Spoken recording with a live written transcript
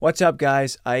What's up,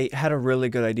 guys? I had a really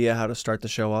good idea how to start the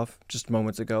show off just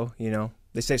moments ago.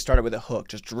 They say start it with a hook,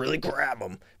 just really grab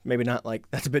them. Maybe not like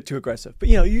that's a bit too aggressive, but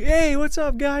hey, what's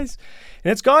up, guys?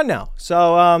 And it's gone now.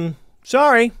 So,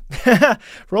 sorry.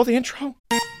 Roll the intro.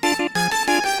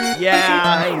 Yeah,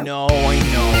 I know.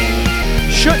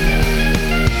 Shouldn't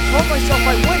have. Told myself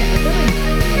I wouldn't, but then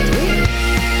I did.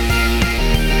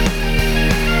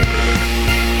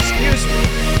 Excuse me.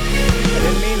 I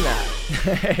didn't mean that.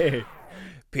 Hey.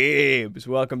 Peeps,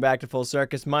 welcome back to Full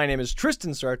Circus. My name is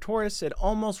Tristan Sartoris. It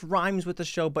almost rhymes with the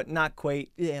show, but not quite.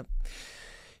 Yeah,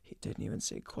 he didn't even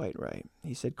say quite right.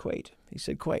 He said quite.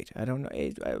 I don't know.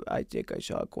 I think I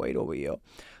saw a quite over here.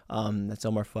 That's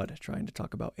Elmer Fudd trying to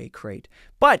talk about a crate.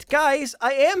 But guys,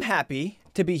 I am happy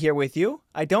to be here with you.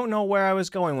 I don't know where I was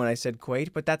going when I said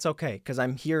quite, but that's okay because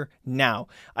I'm here now.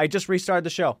 I just restarted the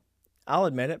show. I'll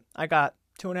admit it. I got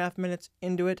 2.5 minutes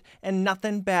into it, and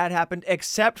nothing bad happened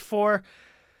except for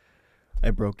I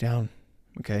broke down,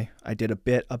 okay? I did a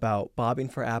bit about bobbing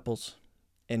for apples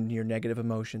and your negative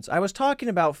emotions. I was talking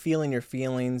about feeling your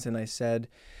feelings, and I said,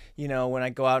 when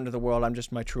I go out into the world, I'm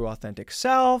just my true authentic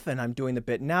self, and I'm doing the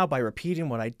bit now by repeating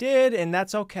what I did, and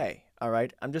that's okay, all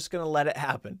right? I'm just going to let it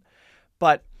happen.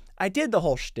 But I did the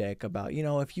whole shtick about,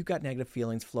 if you got negative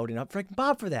feelings floating up, freaking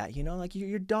bob for that, like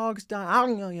your dog's dying, I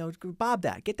don't know, bob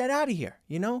that, get that out of here,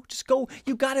 just go,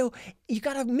 you gotta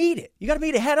meet it. You gotta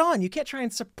meet it head on. You can't try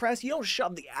and suppress, you don't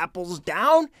shove the apples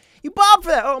down, you bob for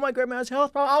that. Oh, my grandma's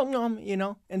health problem,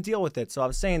 and deal with it. So I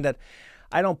was saying that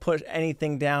I don't put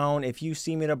anything down. If you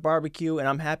see me at a barbecue and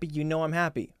I'm happy, I'm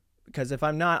happy. Because if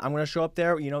I'm not, I'm going to show up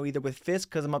there, either with fists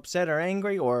because I'm upset or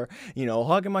angry or,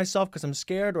 hugging myself because I'm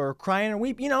scared or crying or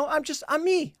weep. I'm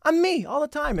me all the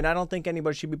time. And I don't think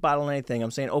anybody should be bottling anything.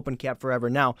 I'm saying open cap forever.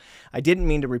 Now, I didn't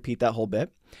mean to repeat that whole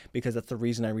bit because that's the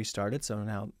reason I restarted. So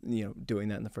now, doing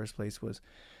that in the first place was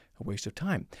a waste of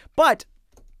time. But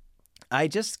I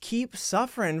just keep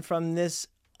suffering from this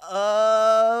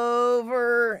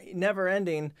never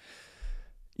ending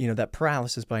that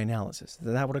paralysis by analysis.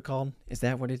 Is that what it's called? Is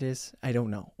that what it is? I don't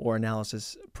know. Or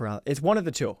analysis paralysis. It's one of the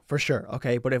two, for sure.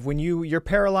 Okay. But if when you're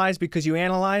paralyzed because you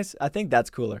analyze, I think that's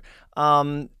cooler.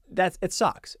 It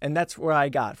sucks. And that's where I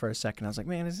got for a second. I was like,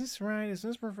 man, is this right? Is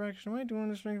this perfection? Am I doing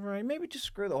this thing right? Maybe just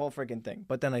screw the whole freaking thing.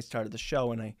 But then I started the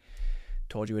show and I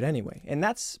told you it anyway. And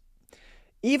that's,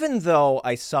 even though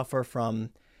I suffer from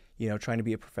trying to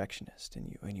be a perfectionist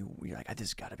and you're like, I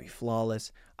just got to be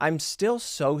flawless. I'm still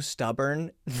so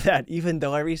stubborn that even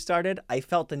though I restarted, I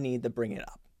felt the need to bring it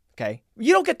up. Okay.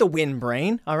 You don't get the win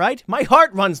brain. All right. My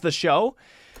heart runs the show.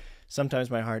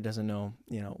 Sometimes my heart doesn't know,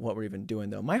 what we're even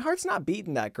doing though. My heart's not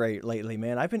beating that great lately,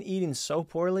 man. I've been eating so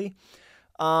poorly.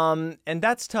 And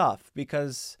that's tough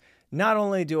because not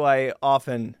only do I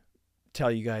often tell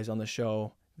you guys on the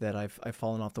show that I've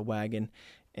fallen off the wagon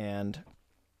and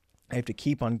I have to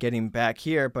keep on getting back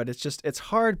here, but it's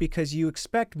hard because you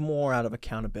expect more out of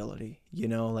accountability.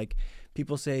 Like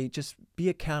people say, just be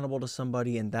accountable to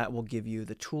somebody and that will give you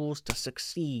the tools to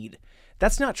succeed.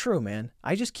 That's not true, man.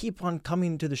 I just keep on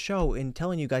coming to the show and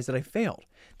telling you guys that I failed.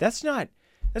 That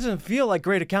doesn't feel like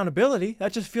great accountability.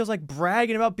 That just feels like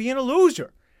bragging about being a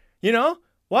loser.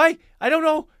 Why? I don't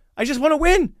know. I just want to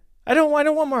win. I don't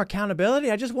want more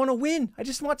accountability. I just want to win. I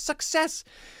just want success.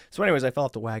 So anyways, I fell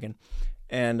off the wagon.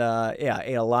 And, I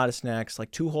ate a lot of snacks,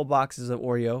 like 2 whole boxes of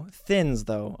Oreo. Thins,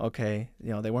 though, okay?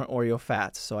 They weren't Oreo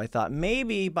fats. So I thought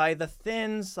maybe by the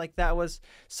thins, like that was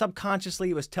subconsciously,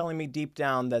 it was telling me deep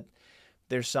down that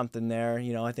there's something there.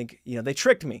 I think, they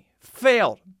tricked me.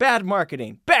 Failed. Bad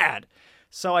marketing. Bad.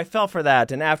 So I fell for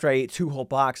that. And after I ate 2 whole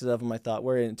boxes of them, I thought,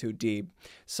 we're in too deep.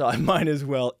 So I might as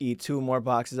well eat 2 more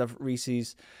boxes of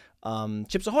Reese's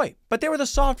Chips Ahoy, but they were the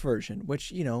soft version,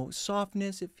 which,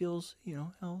 softness, it feels,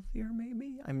 healthier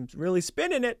maybe. I'm really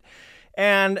spinning it.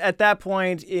 And at that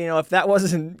point, if that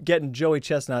wasn't getting Joey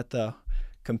Chestnut, the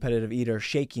competitive eater,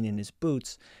 shaking in his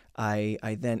boots,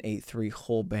 I then ate 3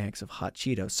 whole bags of hot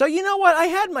Cheetos. So you know what? I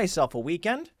had myself a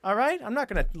weekend. All right. I'm not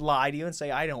going to lie to you and say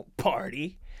I don't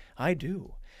party. I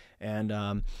do. And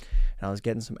I was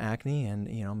getting some acne and,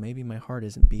 maybe my heart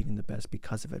isn't beating the best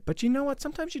because of it. But you know what?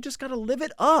 Sometimes you just got to live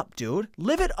it up, dude.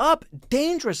 Live it up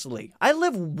dangerously. I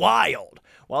live wild.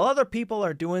 While other people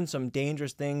are doing some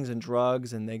dangerous things and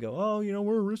drugs and they go, oh,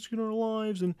 we're risking our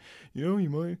lives and, you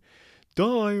might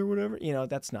die or whatever.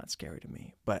 That's not scary to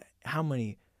me. But how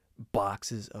many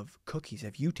boxes of cookies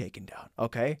have you taken down?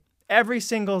 Okay. Every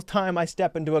single time I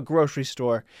step into a grocery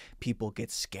store, people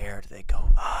get scared. They go,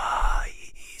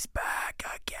 he's back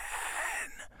again.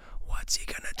 What's he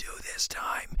gonna do this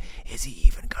time? Is he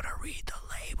even gonna read the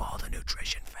label, the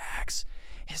nutrition facts?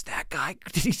 Is that guy,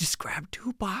 did he just grab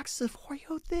 2 boxes of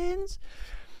Oreo Thins?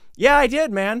 Yeah, I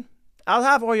did, man. I'll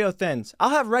have Oreo Thins. I'll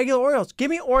have regular Oreos.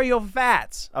 Give me Oreo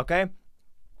Fats, okay?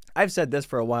 I've said this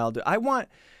for a while, dude. I want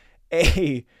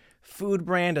a food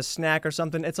brand, a snack or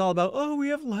something. It's all about, oh, we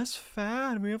have less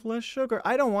fat, we have less sugar.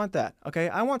 I don't want that, okay?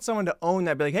 I want someone to own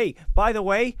that. Be like, hey, by the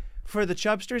way, for the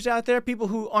chubsters out there, people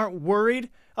who aren't worried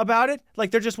about it,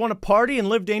 like they just want to party and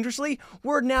live dangerously,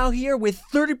 we're now here with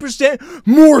 30%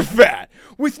 more fat,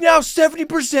 with now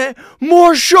 70%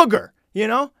 more sugar, you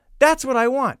know? That's what I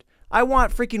want. I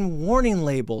want freaking warning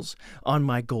labels on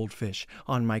my goldfish,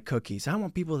 on my cookies. I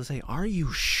want people to say, are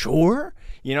you sure?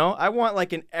 You know, I want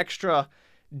like an extra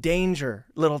danger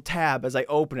little tab as I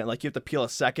open it. Like you have to peel a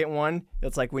second one.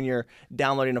 It's like when you're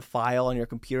downloading a file on your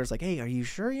computer. It's like, hey, are you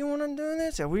sure you want to do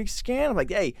this? Are we scan? I'm like,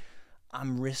 hey,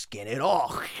 I'm risking it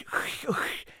all.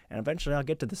 And eventually I'll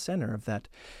get to the center of that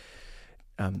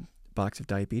box of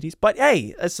diabetes. But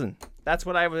hey, listen, that's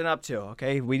what I've been up to,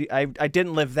 okay? I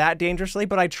didn't live that dangerously,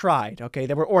 but I tried, okay?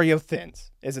 There were Oreo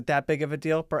Thins. Is it that big of a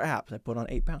deal? Perhaps. I put on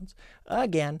 8 pounds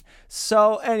again.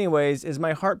 So anyways, is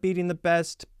my heart beating the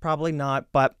best? Probably not,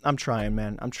 but I'm trying,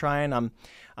 man. I'm trying.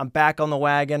 I'm back on the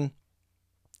wagon,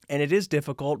 and it is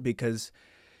difficult because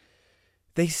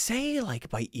they say, like,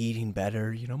 by eating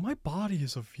better, you know, my body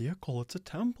is a vehicle. It's a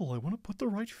temple. I want to put the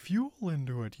right fuel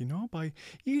into it, you know? By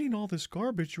eating all this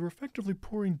garbage, you're effectively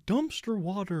pouring dumpster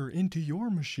water into your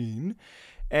machine.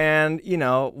 And, you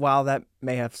know, while that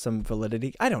may have some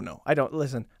validity, I don't know. I don't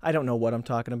know what I'm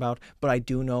talking about, but I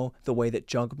do know the way that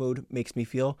junk food makes me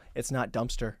feel. It's not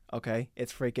dumpster, okay?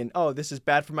 It's freaking, oh, this is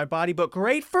bad for my body, but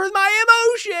great for my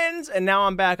emotions. And now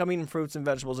I'm back. I'm eating fruits and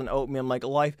vegetables and oatmeal. I'm like,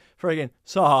 life freaking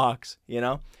sucks, you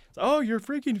know? So, oh, you're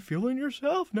freaking feeling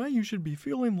yourself? Now you should be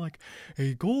feeling like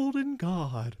a golden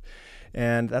god.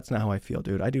 And that's not how I feel,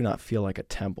 dude. I do not feel like a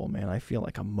temple, man. I feel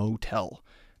like a motel.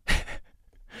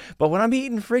 But when I'm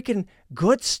eating freaking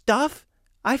good stuff,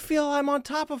 I feel I'm on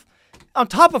top of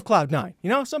cloud 9. You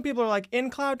know, some people are like in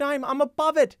cloud 9. I'm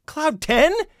above it. Cloud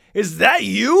 10? Is that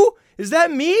you? Is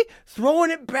that me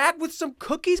throwing it back with some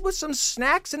cookies, with some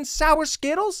snacks and sour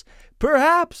Skittles?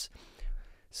 Perhaps.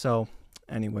 So,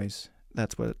 anyways,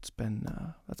 that's what it's been.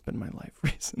 That's been my life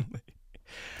recently.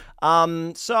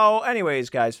 So, anyways,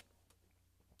 guys.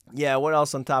 Yeah. What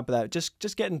else on top of that?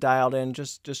 Just getting dialed in.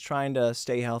 Just trying to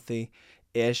stay healthy.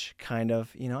 Ish, kind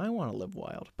of, you know, I want to live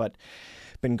wild, but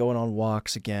been going on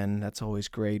walks again. That's always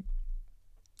great.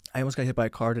 I almost got hit by a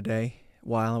car today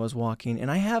while I was walking, and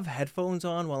I have headphones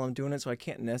on while I'm doing it, so I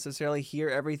can't necessarily hear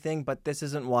everything, but this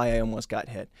isn't why I almost got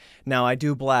hit. Now, I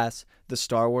do blast the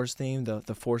Star Wars theme,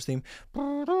 the Force theme,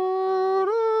 and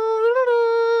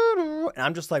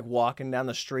I'm just like walking down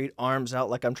the street, arms out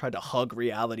like I'm trying to hug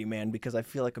reality, man, because I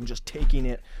feel like I'm just taking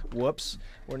it. Whoops,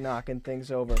 we're knocking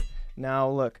things over. Now,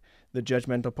 look. The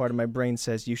judgmental part of my brain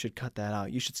says you should cut that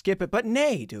out. You should skip it. But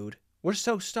nay, dude. We're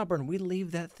so stubborn. We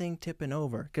leave that thing tipping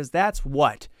over. Because that's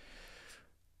what?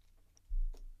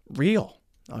 Real.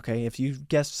 Okay? If you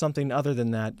guessed something other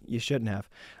than that, you shouldn't have.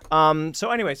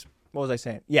 So anyways, what was I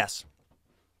saying? Yes.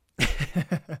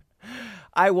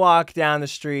 I walk down the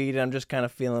street and I'm just kind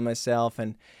of feeling myself.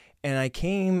 And I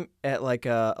came at like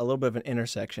a little bit of an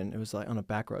intersection. It was like on a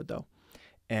back road though.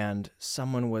 And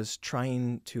someone was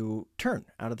trying to turn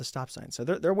out of the stop sign. So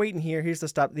they're waiting here. Here's the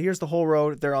stop. Here's the whole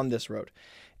road. They're on this road.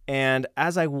 And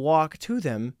as I walk to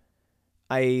them,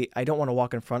 I don't want to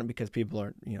walk in front because people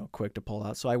are, you know, quick to pull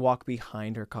out. So I walk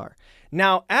behind her car.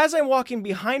 Now, as I'm walking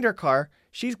behind her car,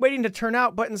 she's waiting to turn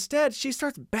out, but instead she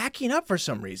starts backing up for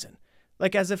some reason.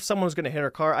 Like as if someone was going to hit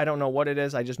her car. I don't know what it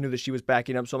is. I just knew that she was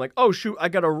backing up. So I'm like, oh, shoot, I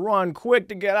got to run quick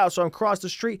to get out. So I'm across the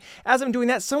street. As I'm doing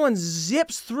that, someone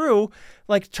zips through,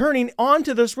 like turning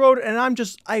onto this road. And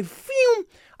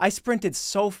I sprinted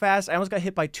so fast. I almost got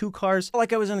hit by 2 cars.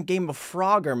 Like I was in a game of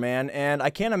Frogger, man. And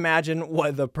I can't imagine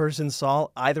what the person saw,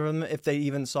 either of them, if they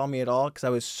even saw me at all, because I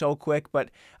was so quick. But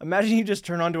imagine you just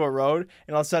turn onto a road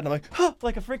and all of a sudden I'm like, huh,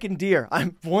 like a freaking deer.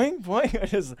 I'm boing,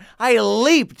 boing. I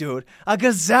leap, dude. A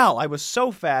gazelle. I was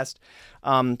so fast.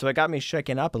 So it got me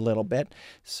shaken up a little bit.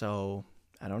 So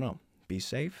I don't know. Be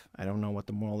safe. I don't know what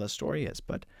the moral of the story is,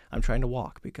 but I'm trying to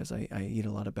walk because I eat a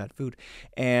lot of bad food.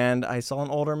 And I saw an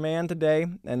older man today,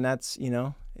 and that's, you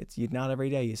know, it's not every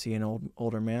day you see an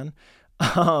older man.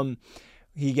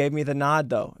 He gave me the nod,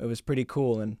 though. It was pretty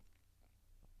cool. And,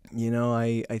 you know,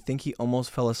 I think he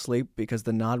almost fell asleep because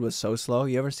the nod was so slow.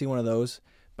 You ever see one of those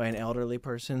by an elderly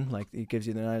person? Like, he gives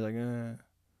you the nod,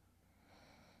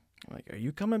 like, are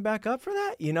you coming back up for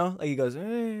that? You know, like he goes,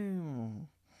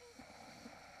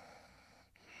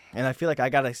 And I feel like I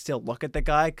gotta still look at the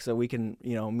guy so we can,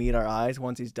 you know, meet our eyes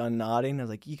once he's done nodding. I was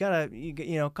like,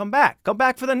 you know, come back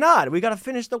for the nod. We gotta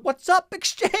finish the what's up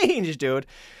exchange, dude.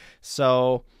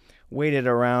 So waited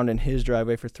around in his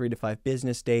driveway for 3 to 5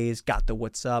 business days, got the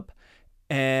what's up,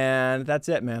 and that's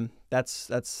it, man. That's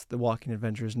the walking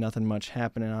adventures. Nothing much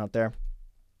happening out there.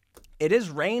 It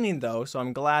is raining, though, so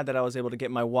I'm glad that I was able to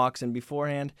get my walks in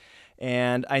beforehand,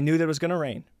 and I knew that it was going to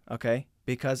rain, okay,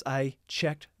 because I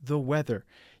checked the weather.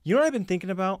 You know what I've been thinking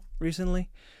about recently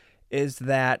is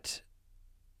that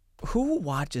who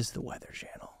watches the Weather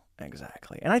Channel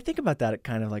exactly? And I think about that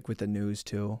kind of like with the news,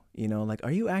 too. You know, like,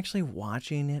 are you actually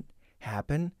watching it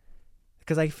happen?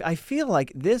 Because I feel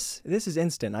like this is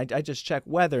instant. I just check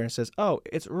weather and it says, oh,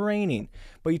 it's raining.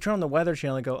 But you turn on the Weather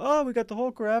Channel and go, oh, we got the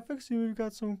whole graphics. We've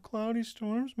got some cloudy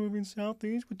storms moving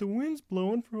southeast with the winds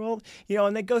blowing for all,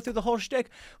 and they go through the whole shtick.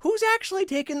 Who's actually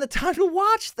taking the time to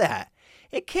watch that?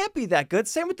 It can't be that good.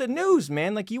 Same with the news,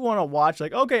 man. Like, you want to watch,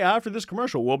 like, okay, after this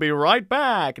commercial, we'll be right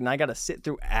back. And I got to sit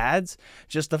through ads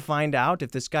just to find out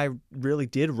if this guy really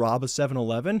did rob a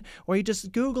 7-Eleven. Or you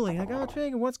just Googling, like, oh,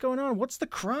 dang, what's going on? What's the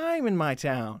crime in my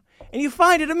town? And you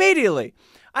find it immediately.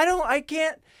 I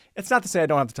can't. It's not to say I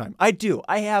don't have the time. I do.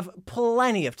 I have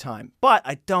plenty of time. But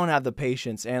I don't have the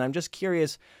patience. And I'm just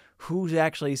curious who's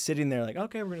actually sitting there like,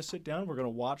 okay, we're going to sit down. We're going to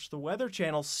watch the Weather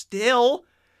Channel still.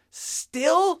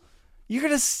 You're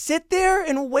going to sit there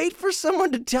and wait for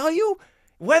someone to tell you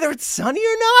whether it's sunny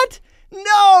or not?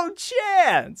 No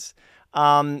chance.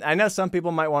 I know some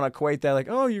people might want to equate that like,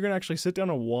 oh, you're going to actually sit down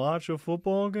and watch a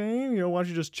football game? Why don't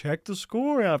you just check the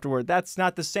score afterward? That's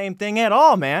not the same thing at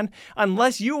all, man.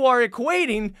 Unless you are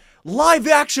equating live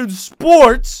action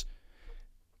sports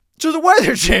to the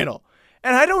Weather Channel.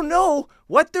 And I don't know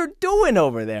what they're doing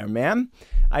over there, man.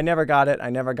 I never got it. I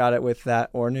never got it with that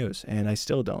or news, and I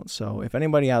still don't. So if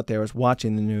anybody out there is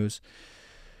watching the news,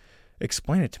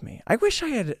 explain it to me. I wish I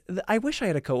had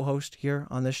a co-host here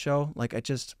on this show, like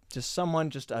just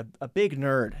someone, just a big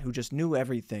nerd who just knew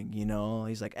everything.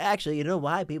 He's like, actually, you know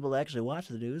why people actually watch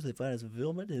the news? They find it's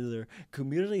fulfillment in their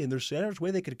community and their centers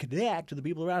where they could connect to the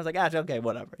people around. I was like, okay,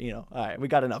 whatever. All right, we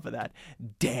got enough of that.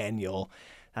 Daniel.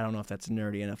 I don't know if that's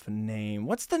nerdy enough a name.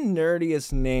 What's the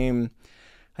nerdiest name?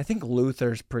 I think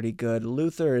Luther's pretty good.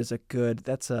 Luther is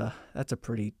that's a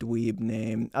pretty dweeb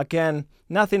name. Again,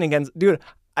 nothing against, dude,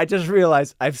 I just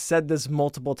realized I've said this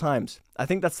multiple times. I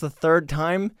think that's the third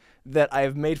time that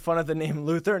I've made fun of the name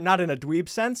Luther, not in a dweeb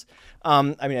sense.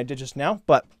 I did just now,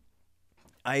 but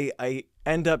I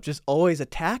end up just always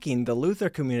attacking the Luther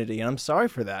community, and I'm sorry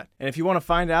for that. And if you want to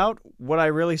find out what I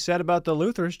really said about the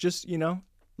Luthers, just,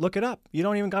 look it up. You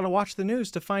don't even got to watch the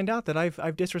news to find out that I've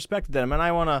disrespected them, and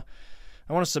I want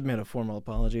to submit a formal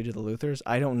apology to the Luthers.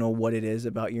 I don't know what it is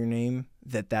about your name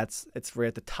it's right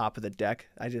at the top of the deck.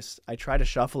 I try to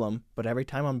shuffle them, but every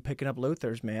time I'm picking up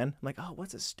Luthers, man, I'm like, oh,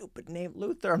 what's a stupid name,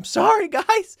 Luther? I'm sorry,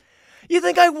 guys. You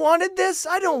think I wanted this?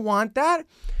 I don't want that.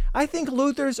 I think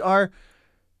Luthers are,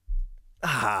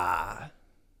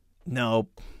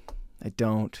 nope, I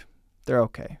don't. They're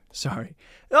okay. Sorry.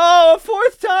 Oh, a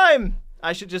fourth time.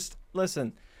 I should just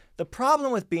listen. The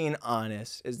problem with being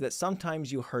honest is that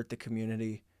sometimes you hurt the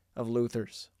community of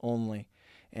Luthers only.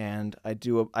 And I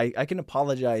can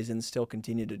apologize and still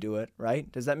continue to do it, right?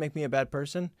 Does that make me a bad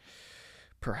person?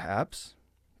 Perhaps.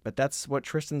 But that's what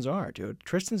Tristans are, dude.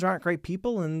 Tristans aren't great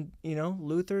people, and,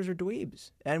 Luthers are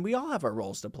dweebs. And we all have our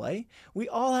roles to play. We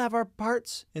all have our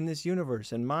parts in this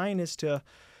universe. And mine is to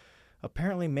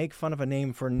apparently make fun of a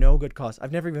name for no good cause.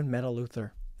 I've never even met a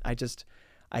Luther.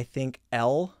 I think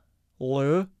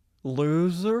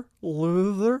Loser,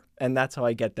 and that's how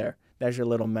I get there. There's your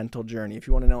little mental journey. If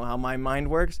you want to know how my mind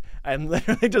works, I'm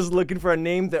literally just looking for a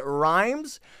name that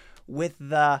rhymes with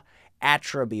the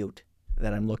attribute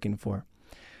that I'm looking for.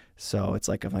 So it's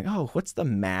like, I'm like, oh, what's the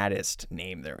maddest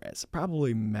name there is?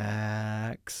 Probably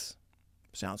Max.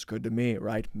 Sounds good to me,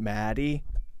 right? Maddie,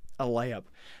 a layup.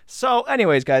 So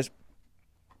anyways, guys,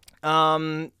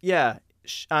 yeah.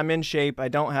 I'm in shape. I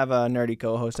don't have a nerdy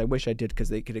co-host. I wish I did because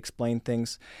they could explain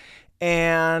things.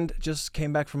 And just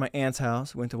came back from my aunt's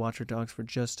house. Went to watch her dogs for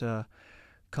just a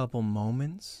couple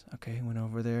moments. Okay, went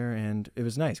over there, and it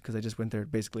was nice because I just went there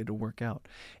basically to work out.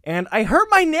 And I hurt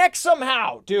my neck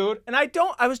somehow, dude. And I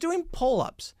was doing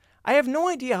pull-ups. I have no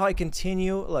idea how I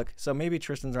continue. Look, so maybe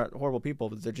Tristans aren't horrible people,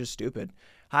 but they're just stupid.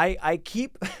 I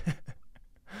keep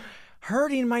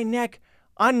hurting my neck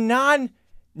on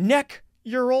non-neck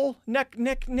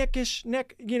neckish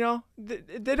neck,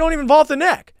 they don't even involve the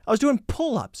neck. I was doing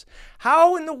pull-ups.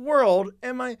 How in the world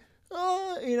am I,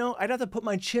 I'd have to put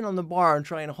my chin on the bar and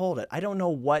try and hold it. I don't know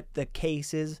what the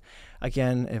case is.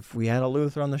 Again, if we had a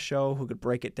Luther on the show who could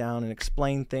break it down and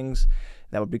explain things,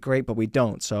 that would be great, but we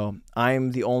don't. So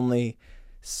I'm the only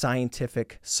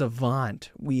scientific savant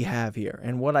we have here.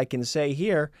 And what I can say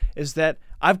here is that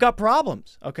I've got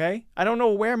problems, okay? I don't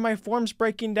know where my form's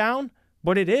breaking down,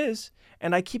 but it is.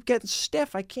 And I keep getting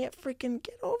stiff. I can't freaking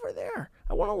get over there.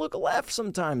 I want to look left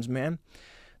sometimes, man.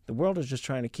 The world is just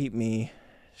trying to keep me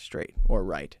straight or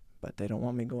right, but they don't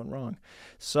want me going wrong.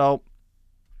 So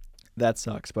that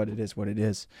sucks, but it is what it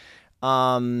is.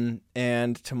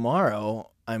 And tomorrow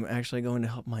I'm actually going to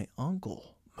help my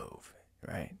uncle move,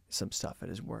 right? Some stuff at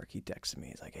his work. He texted me.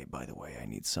 He's like, hey, by the way, I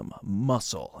need some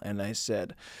muscle. And I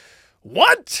said,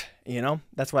 what? You know,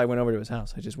 that's why I went over to his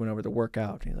house. I just went over to work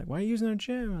out. He's like, why are you using the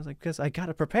gym? I was like, because I got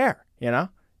to prepare, you know?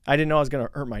 I didn't know I was going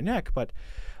to hurt my neck, but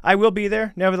I will be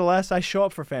there. Nevertheless, I show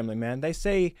up for family, man. They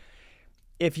say,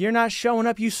 if you're not showing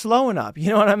up, you slowing up. You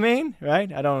know what I mean?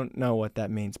 Right? I don't know what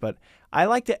that means, but I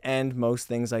like to end most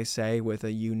things I say with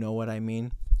a you know what I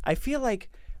mean. I feel like,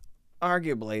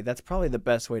 arguably, that's probably the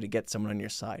best way to get someone on your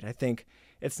side. I think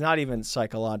it's not even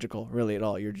psychological really at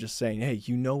all. You're just saying, hey,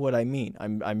 you know what I mean.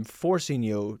 I'm forcing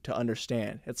you to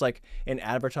understand. It's like an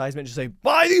advertisement. Just say,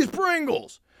 buy these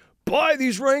Pringles. Buy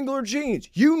these Wrangler jeans.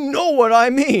 You know what I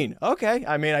mean. Okay.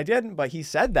 I mean, I didn't, but he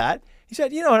said that. He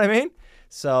said, you know what I mean?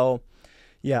 So,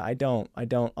 yeah, I don't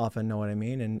often know what I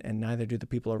mean, and neither do the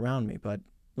people around me. But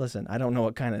listen, I don't know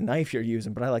what kind of knife you're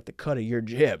using, but I like the cut of your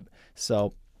jib.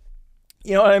 So,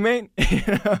 you know what I mean?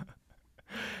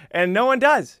 And no one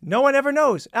does. No one ever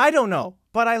knows. I don't know,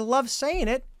 but I love saying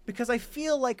it because I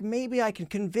feel like maybe I can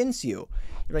convince you.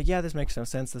 You're like, yeah, this makes no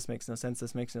sense. This makes no sense.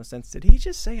 This makes no sense. Did he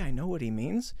just say I know what he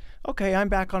means? Okay, I'm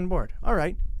back on board. All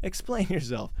right, explain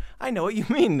yourself. I know what you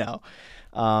mean now.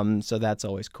 So that's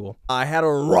always cool. I had a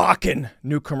rockin'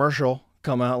 new commercial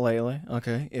come out lately.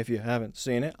 Okay, if you haven't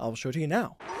seen it, I'll show it to you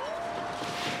now.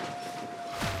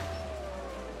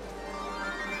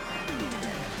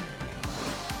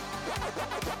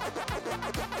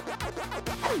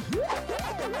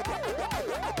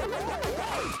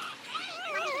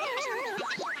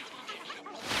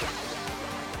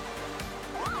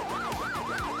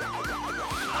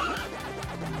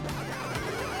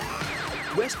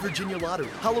 West Virginia Lottery.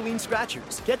 Halloween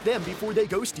Scratchers. Get them before they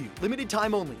ghost you. Limited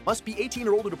time only. Must be 18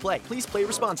 or older to play. Please play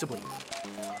responsibly.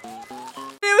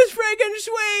 It was freaking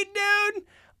sweet, dude.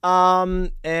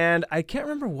 And I can't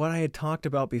remember what I had talked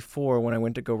about before when I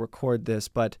went to go record this,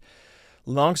 but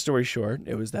long story short,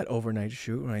 it was that overnight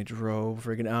shoot when I drove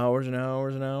freaking hours and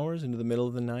hours and hours into the middle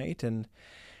of the night, and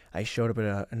I showed up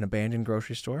at an abandoned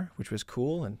grocery store, which was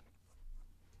cool,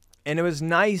 and it was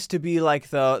nice to be like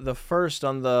the first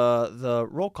on the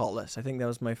roll call list. I think that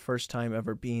was my first time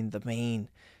ever being the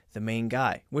main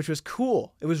guy, which was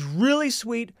cool. It was really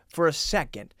sweet for a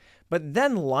second. But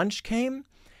then lunch came,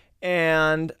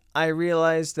 and I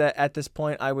realized that at this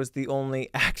point I was the only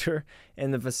actor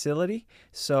in the facility.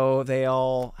 So they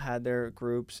all had their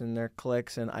groups and their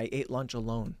cliques, and I ate lunch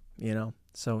alone, you know?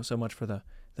 So much for the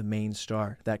main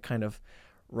star. That kind of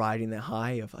riding the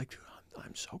high of like,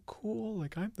 I'm so cool.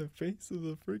 Like, I'm the face of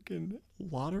the freaking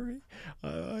lottery.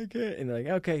 I can't. And they're like,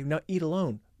 okay, now eat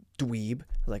alone, dweeb.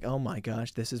 Like, oh my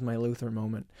gosh, this is my Luther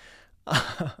moment.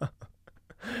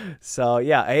 So,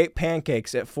 yeah, I ate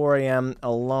pancakes at 4 a.m.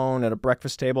 alone at a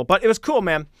breakfast table. But it was cool,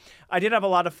 man. I did have a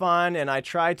lot of fun, and I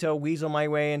tried to weasel my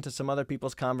way into some other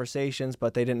people's conversations,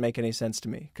 but they didn't make any sense to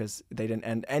me because they didn't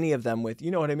end any of them with, you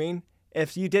know what I mean?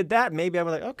 If you did that, maybe I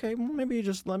was like, okay, well, maybe you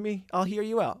just I'll hear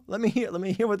you out. Let me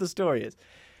hear what the story is.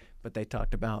 But they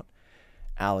talked about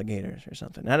alligators or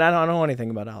something. And I don't know anything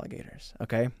about alligators,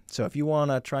 okay? So if you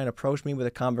want to try and approach me with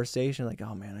a conversation like,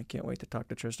 oh man, I can't wait to talk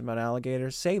to Tristan about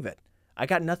alligators, save it. I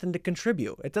got nothing to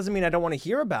contribute. It doesn't mean I don't want to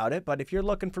hear about it, but if you're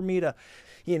looking for me to,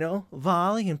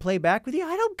 volley and play back with you,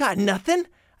 I don't got nothing.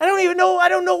 I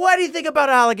don't know anything about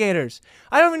alligators.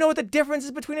 I don't even know what the difference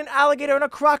is between an alligator and a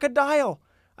crocodile.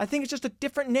 I think it's just a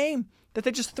different name that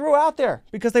they just threw out there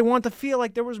because they want to feel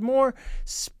like there was more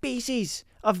species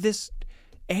of this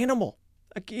animal.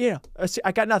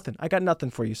 I got nothing. I got nothing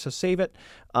for you, so save it.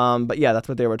 But yeah, that's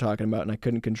what they were talking about, and I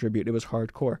couldn't contribute. It was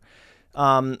hardcore.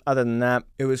 Other than that,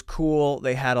 it was cool.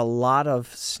 They had a lot of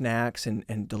snacks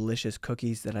and delicious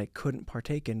cookies that I couldn't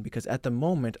partake in because at the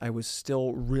moment I was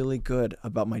still really good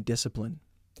about my discipline.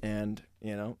 And,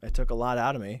 it took a lot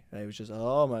out of me. I was just,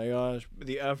 oh my gosh,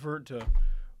 the effort to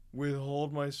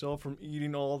withhold myself from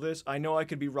eating all this. I know I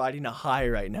could be riding a high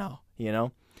right now,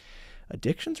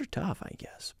 Addictions are tough, I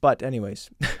guess. But anyways,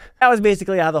 that was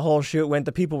basically how the whole shoot went.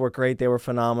 The people were great. They were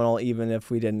phenomenal, even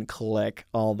if we didn't click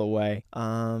all the way.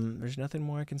 There's nothing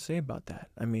more I can say about that.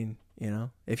 I mean,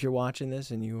 if you're watching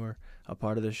this and you were a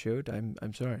part of the shoot,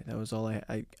 I'm sorry. That was all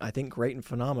I think great and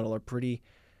phenomenal are pretty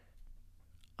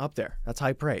up there. That's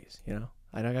high praise,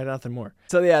 I don't got nothing more.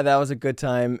 So yeah, that was a good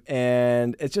time,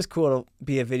 and it's just cool to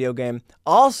be a video game.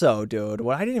 Also, dude,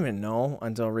 what I didn't even know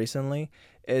until recently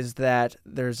is that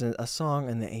there's a song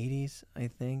in the 80s, I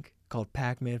think, called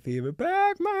Pac-Man Fever.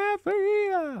 Pac-Man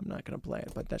Fever! I'm not going to play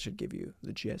it, but that should give you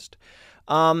the gist.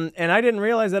 And I didn't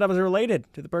realize that I was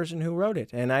related to the person who wrote it,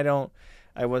 and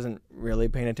I wasn't really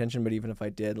paying attention, but even if I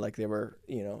did, like they were,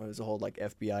 it was a whole like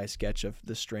FBI sketch of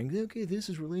the strings. Okay, this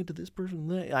is related to this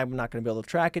person. I'm not going to be able to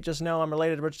track it. Just know I'm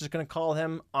related. We're just going to call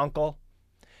him Uncle.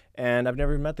 And I've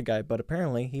never met the guy, but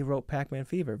apparently he wrote Pac-Man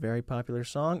Fever, very popular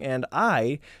song. And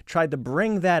I tried to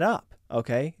bring that up,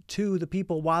 okay, to the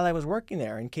people while I was working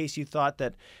there, in case you thought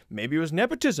that maybe it was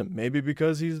nepotism. Maybe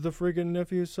because he's the freaking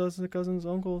nephew, cousin's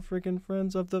uncle, freaking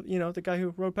friends of the, the guy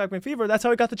who wrote Pac-Man Fever. That's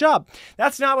how he got the job.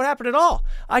 That's not what happened at all.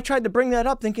 I tried to bring that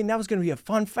up thinking that was going to be a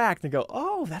fun fact. And go,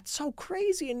 oh, that's so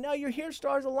crazy. And now your hair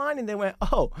stars align. And they went,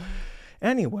 oh,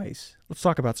 anyways, let's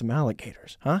talk about some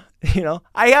alligators, huh?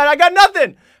 I got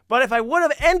nothing. But if I would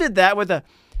have ended that with a,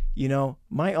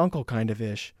 my uncle kind of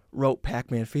ish wrote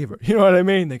Pac-Man Fever. You know what I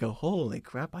mean? They go, holy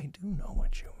crap, I do know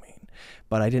what you mean.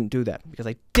 But I didn't do that because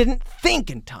I didn't think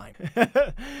in time.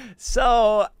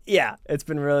 So, yeah, it's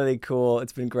been really cool.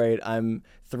 It's been great. I'm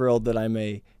thrilled that I'm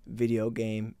a video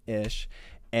game-ish.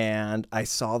 And I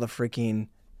saw the freaking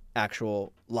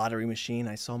actual lottery machine.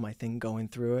 I saw my thing going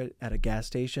through it at a gas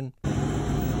station.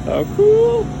 How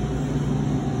cool.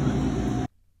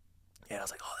 And I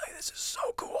was like, oh, this is so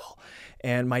cool.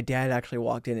 And my dad actually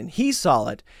walked in and he saw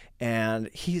it, and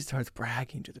he starts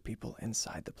bragging to the people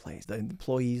inside the place, the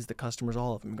employees, the customers,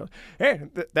 all of them. He goes, hey,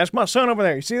 that's my son over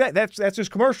there. You see that? That's his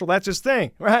commercial. That's his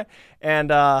thing, right?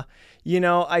 And,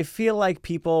 I feel like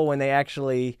people, when they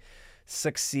actually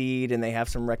succeed and they have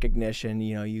some recognition,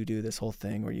 you do this whole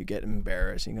thing where you get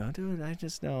embarrassed and you go, dude, I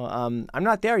just know. I'm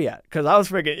not there yet, because I was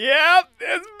freaking, yep,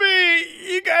 it's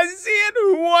me. You guys see it?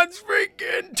 Who wants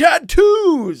freaking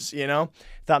tattoos?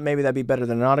 Thought maybe that'd be better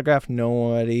than an autograph.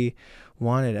 Nobody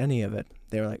wanted any of it.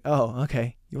 They were like, oh,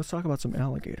 okay, let's talk about some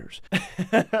alligators.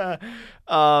 So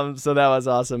that was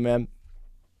awesome, man.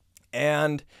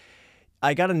 And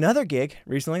I got another gig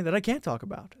recently that I can't talk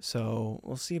about, so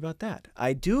we'll see about that.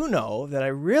 I do know that I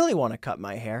really want to cut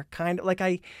my hair, kind of like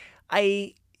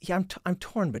I'm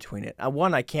torn between it.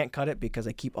 One, I can't cut it because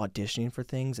I keep auditioning for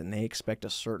things, and they expect a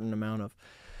certain amount of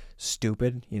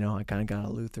stupid. I kind of got a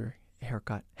Luther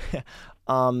haircut.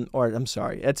 Or I'm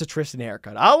sorry, it's a Tristan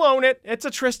haircut. I'll own it. It's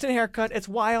a Tristan haircut. It's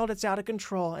wild. It's out of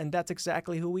control, and that's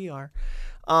exactly who we are.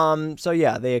 So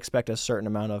yeah, they expect a certain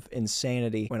amount of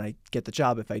insanity when I get the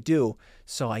job, if I do,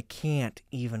 so I can't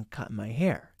even cut my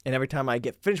hair. And every time I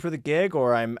get finished with a gig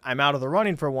or I'm out of the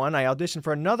running for one, I audition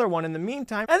for another one in the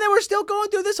meantime, and then we're still going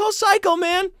through this whole cycle,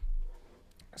 man.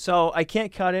 So I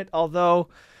can't cut it, although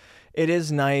it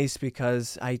is nice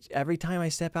because every time I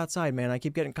step outside, man, I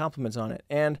keep getting compliments on it.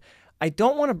 And I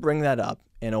don't want to bring that up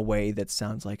in a way that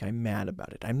sounds like I'm mad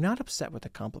about it. I'm not upset with the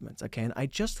compliments, okay? And I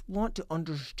just want to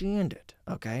understand it,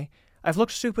 okay? I've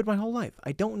looked stupid my whole life.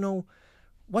 I don't know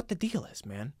what the deal is,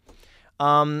 man.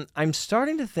 I'm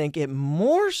starting to think it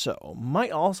more so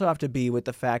might also have to be with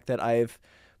the fact that I've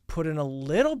put in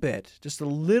just a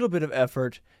little bit of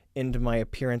effort into my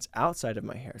appearance outside of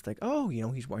my hair. It's like, oh,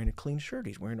 he's wearing a clean shirt.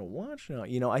 He's wearing a watch now.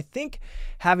 I think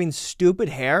having stupid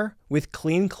hair with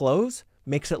clean clothes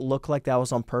makes it look like that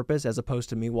was on purpose, as opposed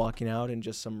to me walking out in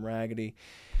just some raggedy,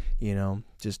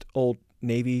 just Old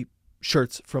Navy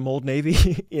shirts from Old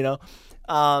Navy,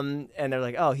 and they're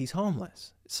like, oh, he's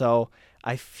homeless. So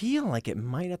I feel like it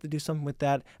might have to do something with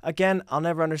that. Again, I'll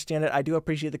never understand it. I do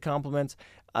appreciate the compliments.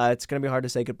 It's going to be hard to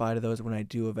say goodbye to those when I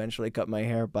do eventually cut my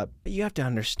hair, but you have to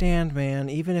understand, man,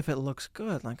 even if it looks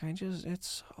good,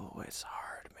 it's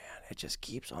hard, man. It just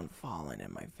keeps on falling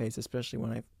in my face, especially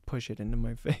when I push it into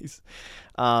my face.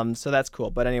 So that's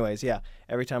cool. But anyways, yeah,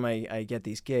 every time I get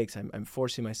these gigs, I'm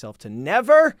forcing myself to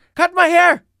never cut my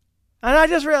hair. And I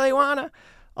just really want to.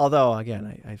 Although,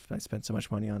 again, I spent so much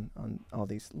money on all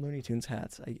these Looney Tunes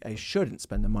hats. I shouldn't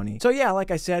spend the money. So, yeah, like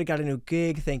I said, I got a new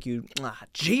gig. Thank you,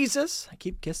 Jesus. I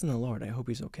keep kissing the Lord. I hope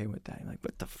he's okay with that. I'm like,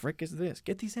 what the frick is this?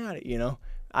 Get these out of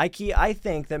I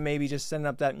think that maybe just sending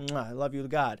up that, I love you to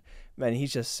God. Man,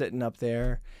 he's just sitting up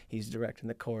there. He's directing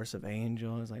the chorus of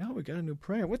Angel. It's like, oh, we got a new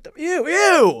prayer. What the?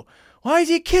 Ew. Why is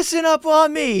he kissing up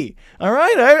on me? All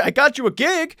right, I got you a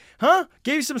gig, huh?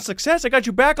 Gave you some success. I got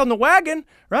you back on the wagon,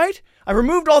 right? I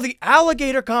removed all the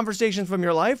alligator conversations from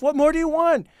your life. What more do you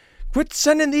want? Quit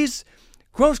sending these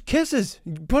gross kisses.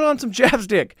 Put on some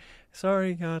chapstick.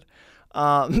 Sorry, God.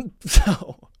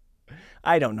 So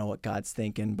I don't know what God's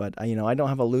thinking, but I don't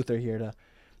have a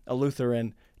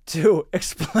Lutheran to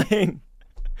explain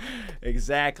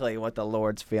Exactly what the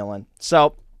Lord's feeling.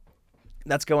 So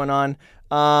that's going on.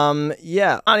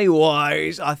 Yeah.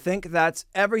 Anyways, I think that's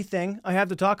everything I have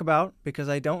to talk about because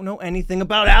I don't know anything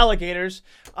about alligators.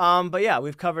 But yeah,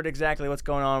 we've covered exactly what's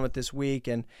going on with this week,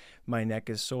 and my neck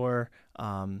is sore.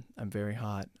 I'm very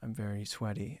hot. I'm very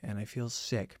sweaty, and I feel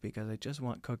sick because I just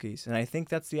want cookies. And I think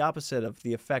that's the opposite of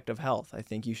the effect of health. I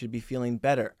think you should be feeling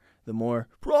better. The more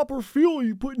proper feel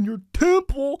you put in your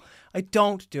temple. I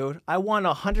don't, dude. I want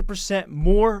 100%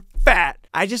 more fat.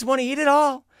 I just want to eat it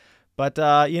all. But,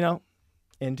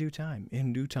 in due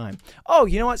time. Oh,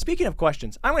 you know what? Speaking of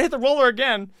questions, I'm going to hit the roller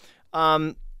again.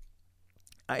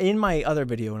 In my other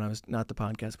video, when I was not the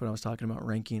podcast, when I was talking about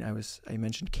ranking, I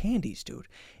mentioned candies, dude.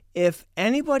 If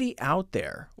anybody out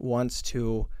there wants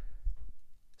to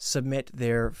submit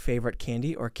their favorite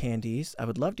candy or candies, I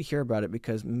would love to hear about it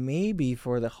because maybe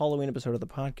for the Halloween episode of the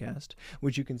podcast,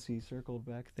 which you can see circled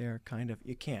back there, kind of,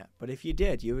 you can't. But if you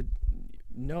did, you would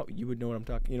know what I'm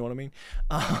talking. You know what I mean?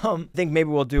 I think maybe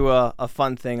we'll do a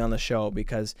fun thing on the show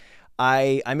because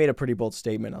I made a pretty bold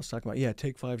statement. I was talking about,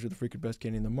 Take 5s are the freaking best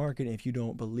candy in the market. If you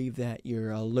don't believe that,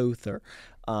 you're a Luther.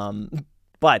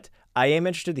 But I am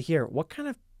interested to hear what kind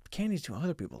of candies do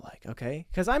other people like, okay?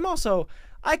 Because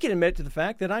I can admit to the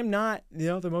fact that I'm not,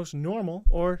 the most normal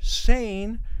or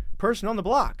sane person on the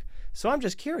block. So I'm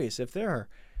just curious if there are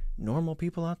normal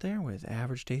people out there with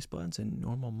average taste buds and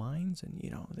normal minds and,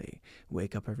 they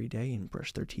wake up every day and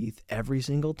brush their teeth every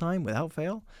single time without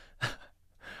fail.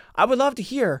 I would love to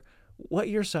hear what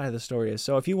your side of the story is.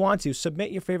 So if you want to,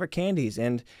 submit your favorite candies.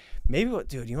 And maybe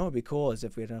what would be cool is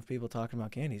if we had enough people talking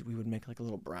about candies, we would make like a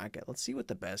little bracket. Let's see what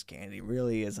the best candy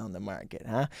really is on the market,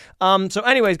 huh? So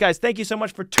anyways, guys, thank you so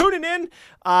much for tuning in.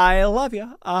 I love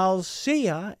you. I'll see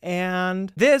ya.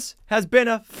 And this has been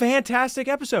a fantastic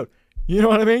episode. You know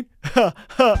what I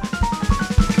mean?